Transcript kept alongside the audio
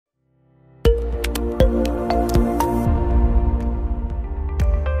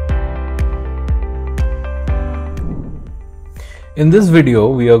In this video,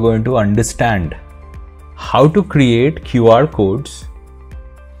 we are going to understand how to create QR codes.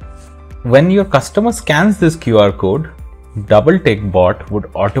 When your customer scans this QR code, DoubleTick bot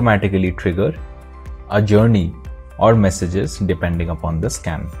would automatically trigger a journey or messages depending upon the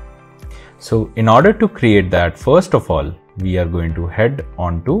scan. So in order to create that, first of all, we are going to head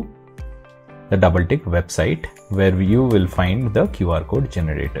on to the DoubleTick website where you will find the QR code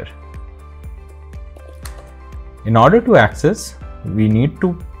generator. In order to access, we need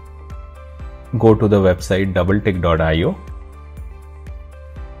to go to the website doubletick.io.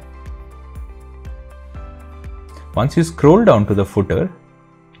 Once you scroll down to the footer,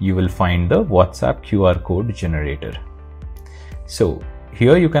 you will find the WhatsApp QR code generator. So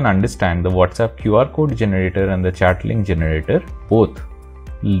here you can understand the WhatsApp QR code generator and the chat link generator both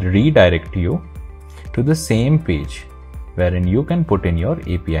redirect you to the same page wherein you can put in your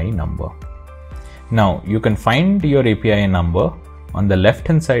API number. Now you can find your API number on the left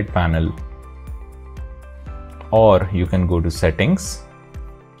hand side panel, or you can go to settings.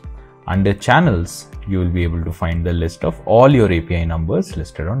 Under channels, you will be able to find the list of all your API numbers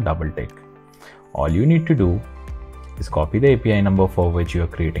listed on DoubleTick. All you need to do is copy the API number for which you are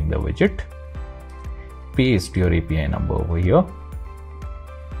creating the widget, paste your API number over here,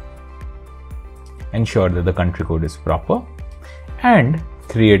 ensure that the country code is proper, and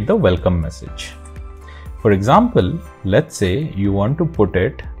create the welcome message. For example, let's say you want to put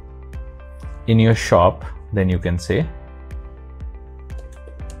it in your shop, then you can say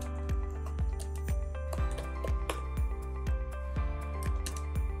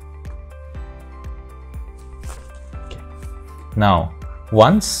Now,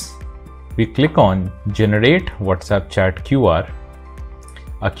 once we click on generate WhatsApp chat QR,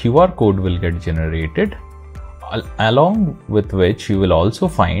 a QR code will get generated, along with which you will also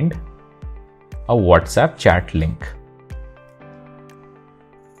find a WhatsApp chat link.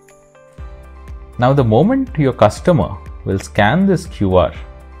 Now, the moment your customer will scan this QR,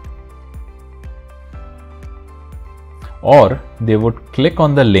 or they would click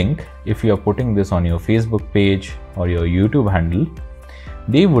on the link, if you are putting this on your Facebook page or your YouTube handle,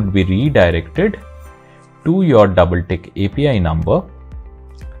 they would be redirected to your DoubleTick API number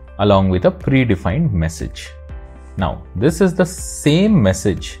along with a predefined message. Now, this is the same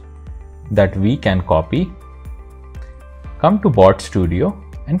message that we can copy, come to Bot Studio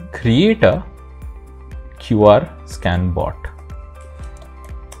and create a QR scan bot.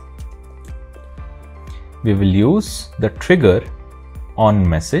 We will use the trigger on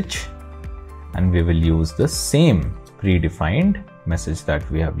message and we will use the same predefined message that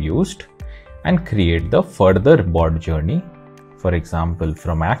we have used and create the further bot journey. For example,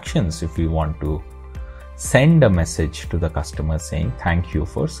 from actions, if we want to send a message to the customer saying thank you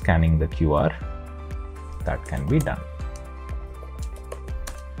for scanning the QR, that can be done.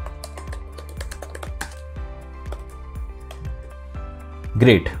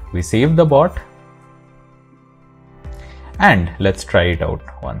 Great, we saved the bot and let's try it out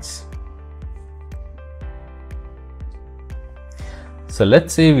once. So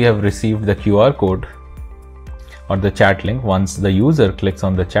let's say we have received the QR code or the chat link. Once the user clicks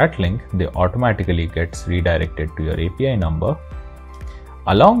on the chat link, they automatically gets redirected to your API number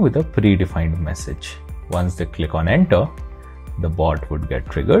along with a predefined message. Once they click on enter, the bot would get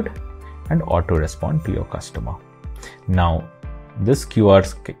triggered and auto respond to your customer. Now, this QR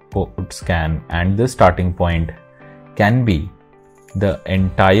code scan and the starting point can be the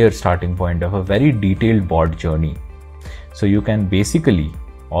entire starting point of a very detailed bot journey. So you can basically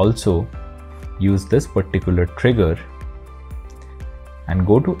also use this particular trigger and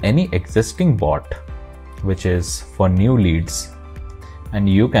go to any existing bot which is for new leads, and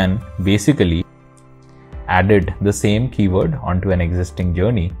you can basically added the same keyword onto an existing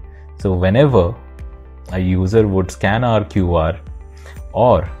journey. So whenever a user would scan our QR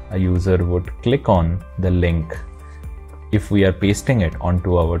or a user would click on the link, if we are pasting it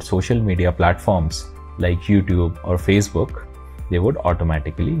onto our social media platforms like YouTube or Facebook, they would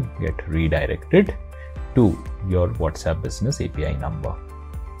automatically get redirected to your WhatsApp Business API number.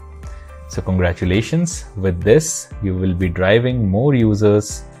 So congratulations, with this you will be driving more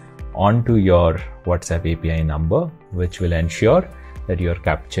users onto your WhatsApp API number, which will ensure that you are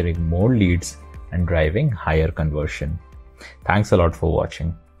capturing more leads and driving higher conversion. Thanks a lot for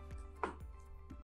watching.